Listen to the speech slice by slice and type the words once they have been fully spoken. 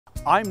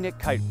I'm Nick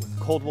Kyte with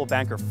Coldwell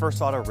Banker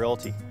First Auto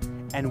Realty,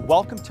 and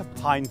welcome to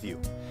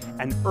Pineview,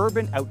 an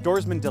urban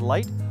outdoorsman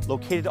delight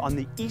located on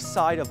the east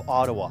side of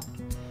Ottawa.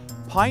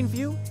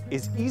 Pineview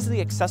is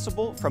easily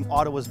accessible from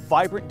Ottawa's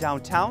vibrant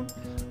downtown,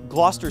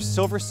 Gloucester's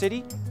Silver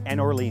City,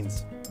 and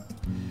Orleans.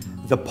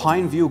 The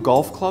Pineview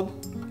Golf Club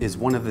is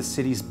one of the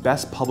city's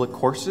best public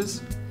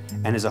courses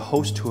and is a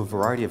host to a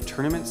variety of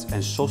tournaments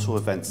and social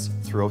events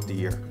throughout the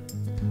year.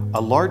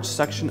 A large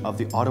section of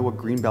the Ottawa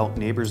Greenbelt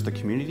neighbors the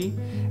community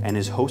and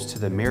is host to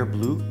the Mare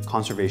Blue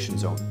Conservation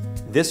Zone.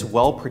 This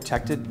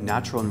well-protected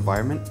natural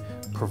environment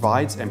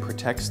provides and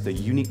protects the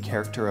unique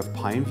character of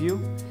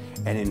Pineview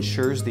and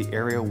ensures the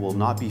area will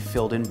not be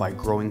filled in by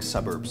growing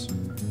suburbs.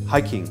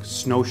 Hiking,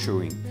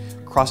 snowshoeing,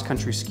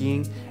 cross-country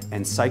skiing,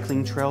 and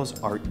cycling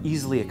trails are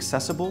easily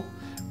accessible,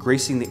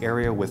 gracing the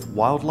area with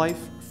wildlife,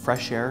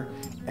 fresh air,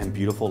 and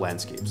beautiful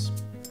landscapes.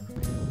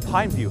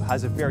 Pineview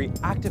has a very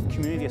active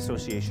community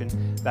association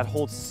that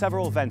holds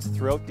several events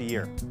throughout the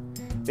year.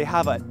 They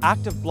have an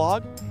active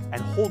blog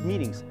and hold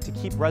meetings to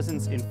keep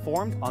residents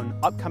informed on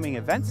upcoming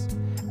events,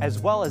 as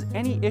well as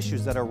any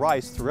issues that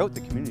arise throughout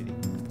the community.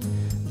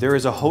 There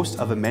is a host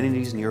of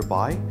amenities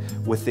nearby,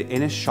 with the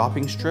Innis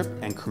shopping strip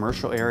and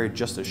commercial area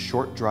just a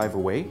short drive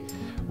away.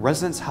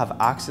 Residents have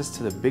access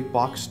to the big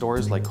box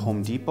stores like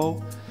Home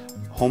Depot,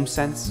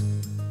 HomeSense,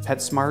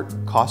 PetSmart,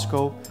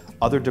 Costco,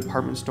 other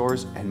department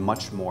stores, and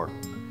much more.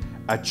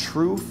 A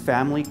true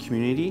family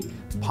community,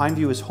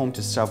 Pineview is home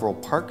to several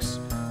parks,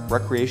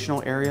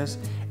 recreational areas,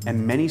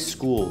 and many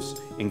schools,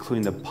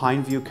 including the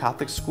Pineview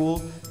Catholic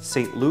School,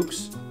 St.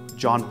 Luke's,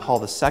 John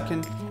Paul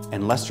II,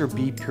 and Lester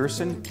B.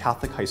 Pearson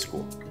Catholic High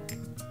School.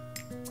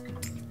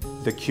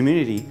 The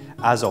community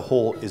as a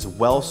whole is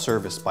well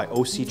serviced by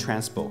OC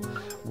Transpo,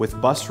 with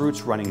bus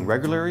routes running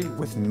regularly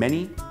with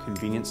many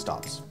convenient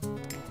stops.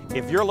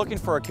 If you're looking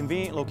for a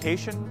convenient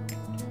location,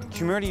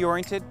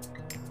 community-oriented,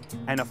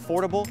 and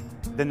affordable,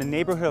 then the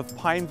neighborhood of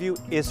Pineview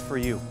is for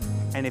you.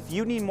 And if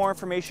you need more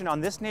information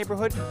on this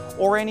neighborhood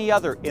or any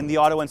other in the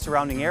Ottawa and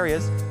surrounding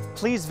areas,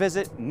 please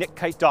visit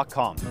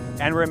nickkyte.com.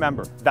 And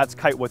remember, that's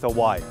Kyte with a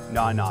Y,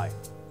 not an I.